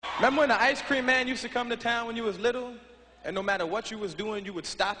Remember when the ice cream man used to come to town when you was little? And no matter what you was doing, you would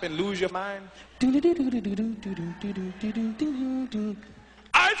stop and lose your mind? Ice cream!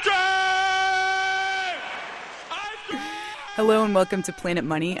 Ice cream! Hello and welcome to Planet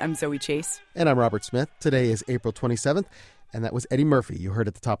Money. I'm Zoe Chase. And I'm Robert Smith. Today is April 27th, and that was Eddie Murphy you heard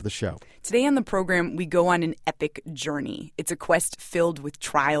at the top of the show. Today on the program, we go on an epic journey. It's a quest filled with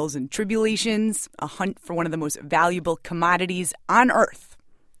trials and tribulations, a hunt for one of the most valuable commodities on Earth.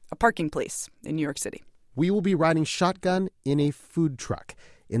 A parking place in New York City. We will be riding shotgun in a food truck.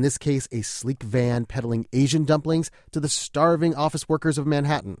 In this case, a sleek van peddling Asian dumplings to the starving office workers of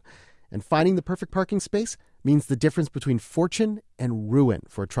Manhattan. And finding the perfect parking space means the difference between fortune and ruin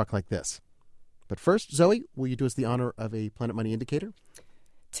for a truck like this. But first, Zoe, will you do us the honor of a Planet Money indicator?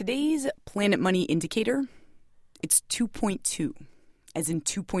 Today's Planet Money indicator, it's 2.2, as in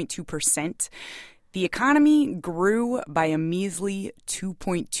 2.2%. The economy grew by a measly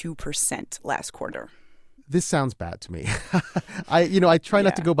 2.2% last quarter. This sounds bad to me. I try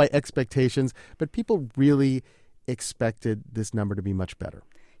not to go by expectations, but people really expected this number to be much better.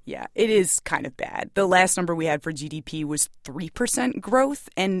 Yeah, it is kind of bad. The last number we had for GDP was 3% growth,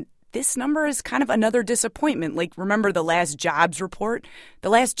 and this number is kind of another disappointment. Like, remember the last jobs report? The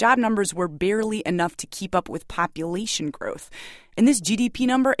last job numbers were barely enough to keep up with population growth. And this GDP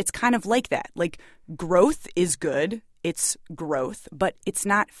number, it's kind of like that. Like, growth is good. It's growth, but it's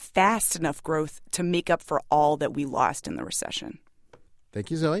not fast enough growth to make up for all that we lost in the recession. Thank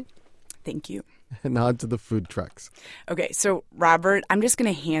you, Zoe. Thank you. And on to the food trucks. Okay, so Robert, I'm just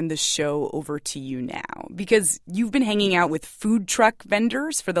going to hand the show over to you now because you've been hanging out with food truck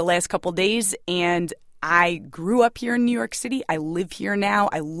vendors for the last couple days, and I grew up here in New York City. I live here now.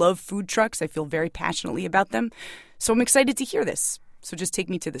 I love food trucks. I feel very passionately about them. So I'm excited to hear this. So just take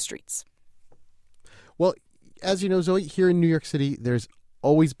me to the streets. Well, as you know, Zoe, here in New York City, there's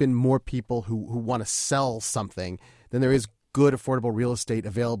always been more people who want to sell something than there is good, affordable real estate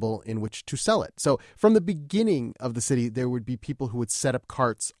available in which to sell it. So from the beginning of the city, there would be people who would set up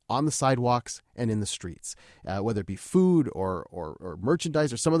carts on the sidewalks and in the streets, whether it be food or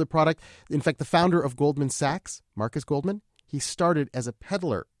merchandise or some other product. In fact, the founder of Goldman Sachs, Marcus Goldman, he started as a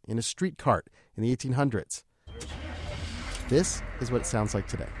peddler in a street cart in the 1800s. This is what it sounds like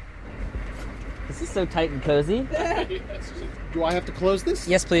today. This is so tight and cozy. Do I have to close this?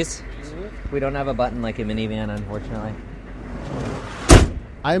 Yes, please. We don't have a button like a minivan, unfortunately.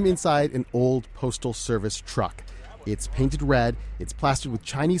 I am inside an old postal service truck. It's painted red, it's plastered with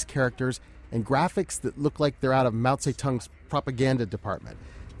Chinese characters and graphics that look like they're out of Mao Zedong's propaganda department.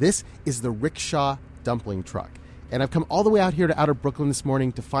 This is the rickshaw dumpling truck. And I've come all the way out here to outer Brooklyn this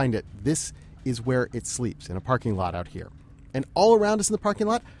morning to find it. This is where it sleeps, in a parking lot out here. And all around us in the parking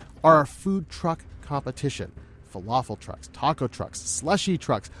lot are our food truck competition. Falafel trucks, taco trucks, slushy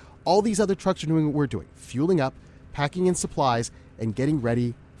trucks. All these other trucks are doing what we're doing, fueling up, packing in supplies, and getting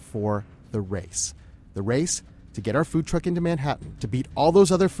ready for the race. The race to get our food truck into Manhattan, to beat all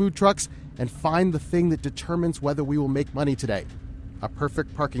those other food trucks and find the thing that determines whether we will make money today. A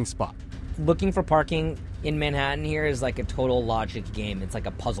perfect parking spot. Looking for parking in Manhattan here is like a total logic game. It's like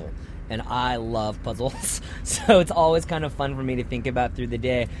a puzzle. And I love puzzles, so it's always kind of fun for me to think about through the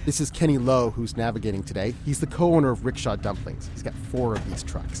day. This is Kenny Lowe, who's navigating today. He's the co-owner of Rickshaw Dumplings. He's got 4 of these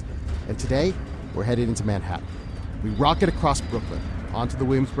trucks. And today, we're headed into Manhattan. We rocket across Brooklyn, onto the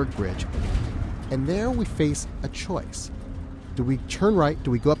Williamsburg Bridge, and there we face a choice. Do we turn right?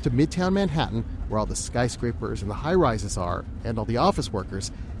 Do we go up to Midtown Manhattan, where all the skyscrapers and the high-rises are, and all the office workers?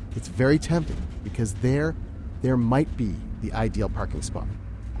 It's very tempting, because there might be the ideal parking spot.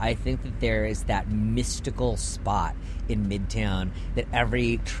 I think that there is that mystical spot in Midtown that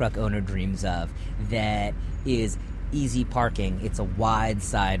every truck owner dreams of that is easy parking. It's a wide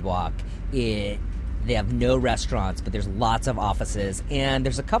sidewalk. They have no restaurants, but there's lots of offices, and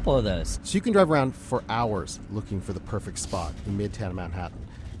there's a couple of those. So you can drive around for hours looking for the perfect spot in Midtown Manhattan.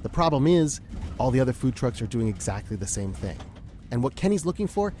 The problem is all the other food trucks are doing exactly the same thing. And what Kenny's looking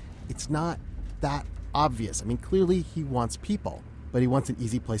for, it's not that obvious. I mean, clearly he wants people, but he wants an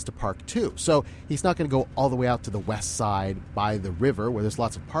easy place to park too. So he's not going to go all the way out to the west side by the river where there's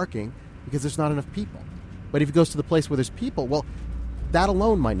lots of parking because there's not enough people. But if he goes to the place where there's people, well, that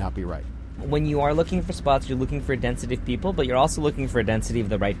alone might not be right. When you are looking for spots, you're looking for a density of people, but you're also looking for a density of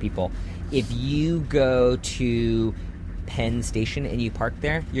the right people. If you go to Penn Station and you park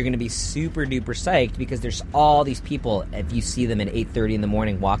there, you're going to be super duper psyched because there's all these people if you see them at 8:30 in the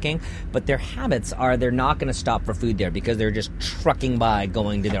morning walking, but their habits are they're not going to stop for food there because they're just trucking by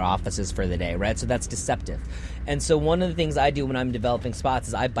going to their offices for the day, right? So that's deceptive. And so one of the things I do when I'm developing spots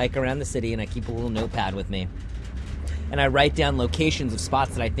is I bike around the city and I keep a little notepad with me. and I write down locations of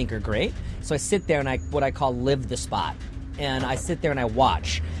spots that I think are great. So I sit there and what I call live the spot. And I sit there and I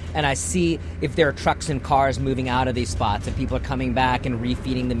watch, and I see if there are trucks and cars moving out of these spots, if people are coming back and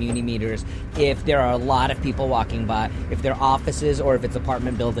refeeding the Muni meters, if there are a lot of people walking by, if they're offices or if it's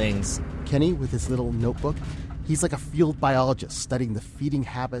apartment buildings. Kenny, with his little notebook, he's like a field biologist studying the feeding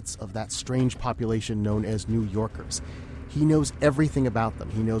habits of that strange population known as New Yorkers. He knows everything about them.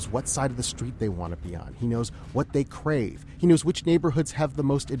 He knows what side of the street they want to be on. He knows what they crave. He knows which neighborhoods have the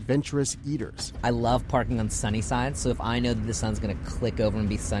most adventurous eaters. I love parking on sunny sides, so if I know that the sun's going to click over and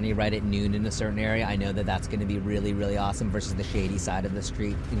be sunny right at noon in a certain area, I know that that's going to be really, really awesome versus the shady side of the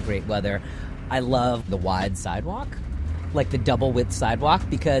street in great weather. I love the wide sidewalk, like the double width sidewalk,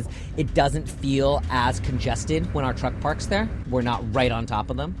 because it doesn't feel as congested when our truck parks there. We're not right on top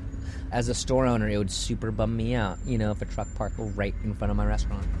of them. As a store owner, it would super bum me out, if a truck parked right in front of my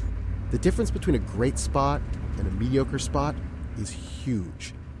restaurant. The difference between a great spot and a mediocre spot is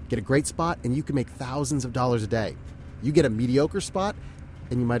huge. Get a great spot and you can make thousands of dollars a day. You get a mediocre spot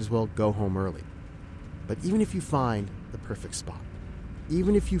and you might as well go home early. But even if you find the perfect spot,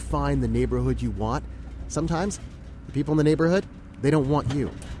 even if you find the neighborhood you want, sometimes the people in the neighborhood, they don't want you.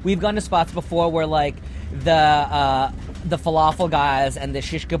 We've gone to spots before where, like, the falafel guys and the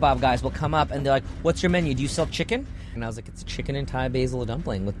shish kebab guys will come up and they're like, "What's your menu? Do you sell chicken?" And I was like, "It's a chicken and Thai basil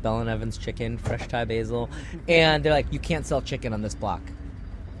dumpling with Bell & Evans chicken, fresh Thai basil." And they're like, "You can't sell chicken on this block."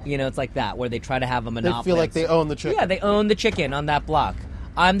 It's like that, where they try to have a monopoly. They feel like they own the chicken. Yeah, they own the chicken on that block.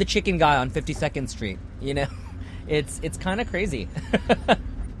 I'm the chicken guy on 52nd Street, It's kind of crazy.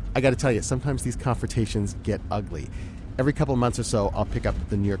 I got to tell you, sometimes these confrontations get ugly. Every couple of months or so, I'll pick up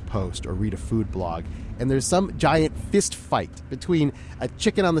the New York Post or read a food blog, and there's some giant fist fight between a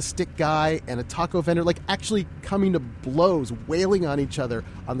chicken on the stick guy and a taco vendor, like actually coming to blows, wailing on each other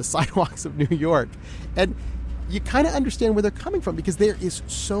on the sidewalks of New York. And you kind of understand where they're coming from, because there is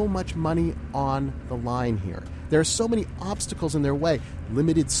so much money on the line here. There are so many obstacles in their way.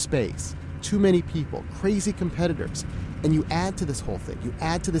 Limited space, too many people, crazy competitors. And you add to this whole thing, you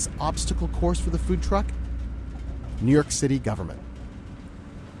add to this obstacle course for the food truck, New York City government.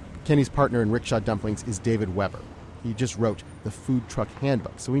 Kenny's partner in Rickshaw Dumplings is David Weber. He just wrote the Food Truck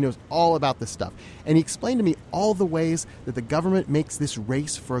Handbook, so he knows all about this stuff. And he explained to me all the ways that the government makes this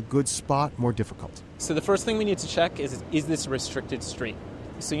race for a good spot more difficult. So the first thing we need to check is this a restricted street?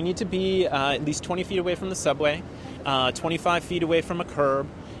 So you need to be at least 20 feet away from the subway, 25 feet away from a curb.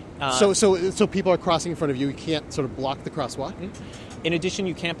 So people are crossing in front of you. You can't sort of block the crosswalk? In addition,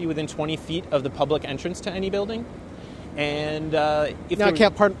 you can't be within 20 feet of the public entrance to any building. And I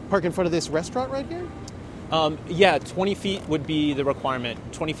can't park in front of this restaurant right here? 20 feet would be the requirement,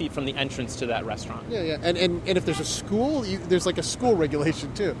 20 feet from the entrance to that restaurant. Yeah. And if there's a school, there's like a school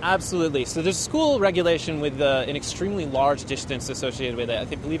regulation too. Absolutely. So there's school regulation with an extremely large distance associated with it. I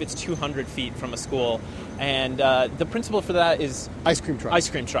believe it's 200 feet from a school. And the principle for that is... Ice cream trucks. Ice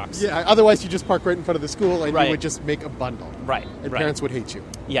cream trucks. Yeah, otherwise you just park right in front of the school and right. You would just make a bundle. Right. And parents would hate you.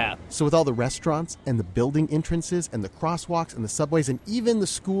 Yeah. So with all the restaurants and the building entrances and the crosswalks and the subways and even the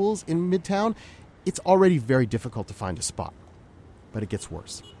schools in Midtown, it's already very difficult to find a spot. But it gets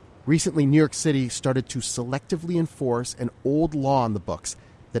worse. Recently, New York City started to selectively enforce an old law on the books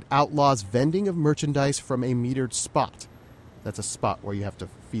that outlaws vending of merchandise from a metered spot. That's a spot where you have to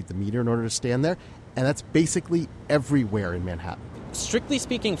feed the meter in order to stand there, and that's basically everywhere in Manhattan. Strictly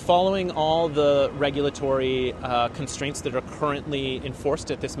speaking, following all the regulatory constraints that are currently enforced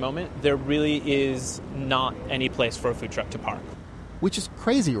at this moment, there really is not any place for a food truck to park. Which is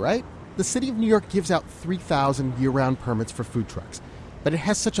crazy, right? The city of New York gives out 3,000 year-round permits for food trucks, but it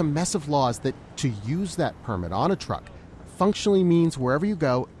has such a mess of laws that to use that permit on a truck functionally means wherever you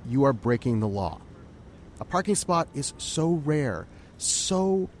go, you are breaking the law. A parking spot is so rare,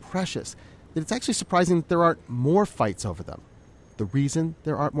 so precious, that it's actually surprising that there aren't more fights over them. The reason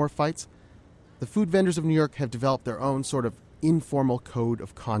there aren't more fights? The food vendors of New York have developed their own sort of informal code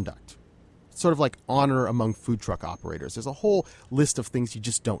of conduct. Sort of like honor among food truck operators. There's a whole list of things you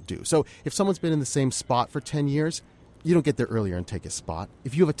just don't do. So if someone's been in the same spot for 10 years, you don't get there earlier and take his spot.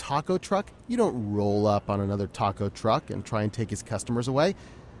 If you have a taco truck, you don't roll up on another taco truck and try and take his customers away.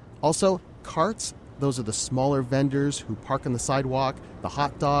 Also, carts, those are the smaller vendors who park on the sidewalk, the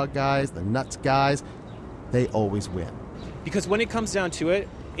hot dog guys, the nuts guys, they always win. Because when it comes down to it,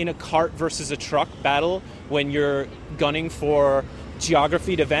 in a cart versus a truck battle, when you're gunning for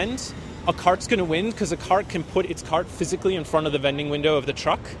geography to vend, a cart's going to win because a cart can put its cart physically in front of the vending window of the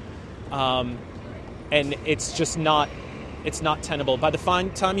truck, and it's just not tenable. By the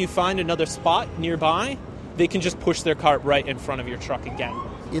time you find another spot nearby, they can just push their cart right in front of your truck again.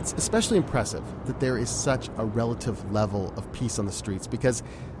 It's especially impressive that there is such a relative level of peace on the streets because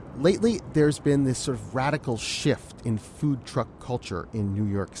lately there's been this sort of radical shift in food truck culture in New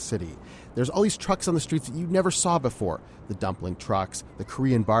York City. There's all these trucks on the streets that you never saw before. The dumpling trucks, the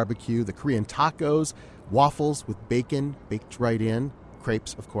Korean barbecue, the Korean tacos, waffles with bacon baked right in,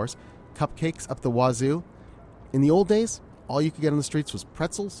 crepes, of course, cupcakes up the wazoo. In the old days, all you could get on the streets was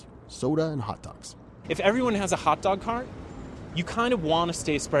pretzels, soda, and hot dogs. If everyone has a hot dog cart, you kind of want to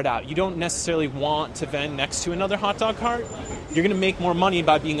stay spread out. You don't necessarily want to vend next to another hot dog cart. You're going to make more money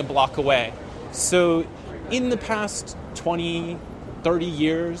by being a block away. So in the past 20, 30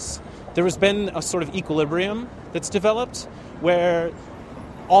 years, there has been a sort of equilibrium that's developed where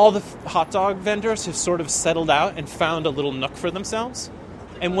all the hot dog vendors have sort of settled out and found a little nook for themselves.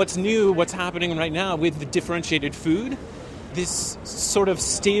 And what's new, what's happening right now with the differentiated food, this sort of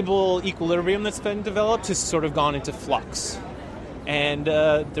stable equilibrium that's been developed has sort of gone into flux. And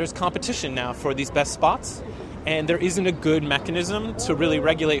there's competition now for these best spots, and there isn't a good mechanism to really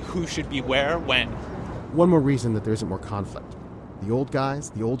regulate who should be where, when. One more reason that there isn't more conflict. The old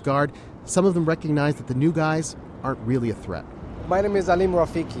guys, the old guard, some of them recognize that the new guys aren't really a threat. My name is Alim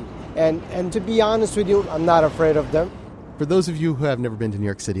Rafiki, and to be honest with you, I'm not afraid of them. For those of you who have never been to New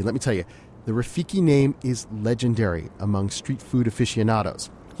York City, let me tell you, the Rafiki name is legendary among street food aficionados.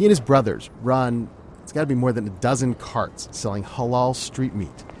 He and his brothers run, it's got to be more than a dozen carts selling halal street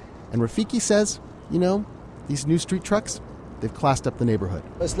meat. And Rafiki says, you know, these new street trucks, they've classed up the neighborhood.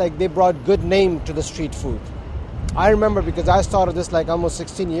 It's like they brought good name to the street food. I remember because I started this like almost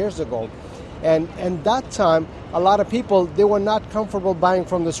 16 years ago. And that time, a lot of people, they were not comfortable buying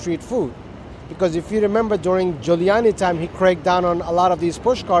from the street food. Because if you remember during Giuliani time, he cracked down on a lot of these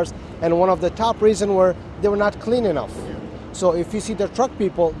push cars. And one of the top reasons were they were not clean enough. So if you see the truck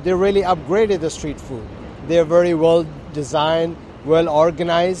people, they really upgraded the street food. They're very well designed, well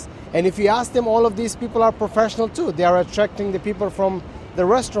organized. And if you ask them, all of these people are professional too. They are attracting the people from the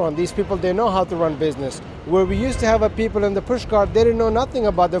restaurant. These people, they know how to run business. Where we used to have people in the push cart, they didn't know nothing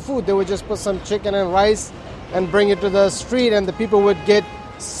about the food. They would just put some chicken and rice and bring it to the street, and the people would get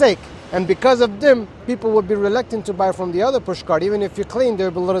sick. And because of them, people would be reluctant to buy from the other push cart. Even if you're clean, they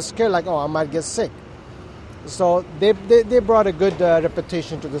would be a little scared, like, oh, I might get sick. So they brought a good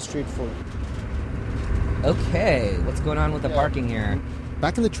reputation to the street food. Okay, what's going on with the parking here?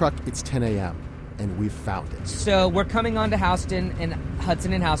 Back in the truck, it's 10 a.m., and we've found it. So we're coming on to Houston, and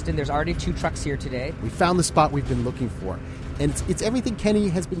Hudson and Houston. There's already 2 trucks here today. We found the spot we've been looking for, and it's everything Kenny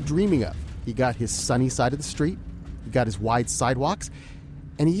has been dreaming of. He got his sunny side of the street, he got his wide sidewalks,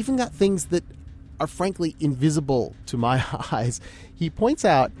 and he even got things that are frankly invisible to my eyes. He points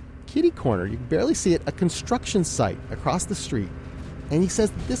out, kitty corner, you can barely see it, a construction site across the street. And he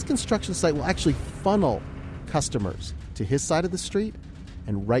says that this construction site will actually funnel customers to his side of the street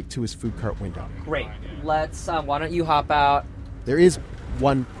and right to his food cart window. Great. Let's, why don't you hop out? There is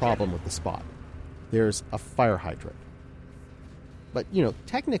one problem with the spot. There's a fire hydrant. But, you know,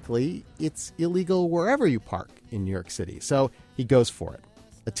 technically, it's illegal wherever you park in New York City. So he goes for it.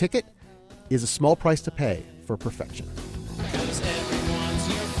 A ticket is a small price to pay for perfection. Because everyone's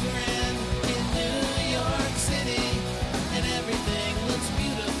your friend in New York City, and everything looks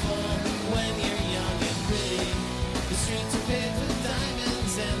beautiful when you're young and pretty. The streets are paved with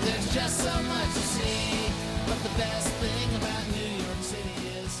diamonds, and there's just so much to see. But the best thing about New York City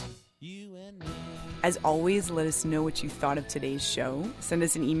is you and me. As always, let us know what you thought of today's show. Send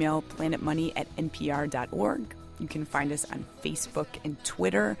us an email, planetmoney@npr.org. You can find us on Facebook and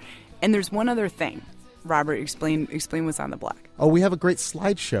Twitter. And there's one other thing. Robert, explain what's on the block. Oh, we have a great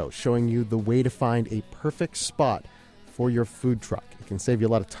slideshow showing you the way to find a perfect spot for your food truck. It can save you a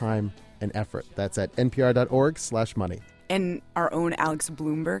lot of time and effort. That's at npr.org/money. And our own Alex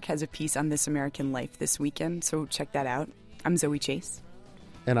Bloomberg has a piece on This American Life this weekend, so check that out. I'm Zoe Chase.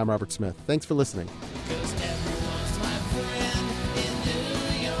 And I'm Robert Smith. Thanks for listening. Because everyone's my friend in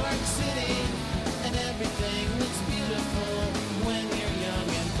New York City, and everything looks beautiful when you're young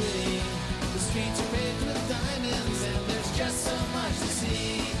and pretty. The streets are paved with diamonds, and there's just so much to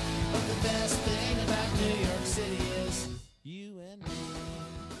see. But the best thing about New York City is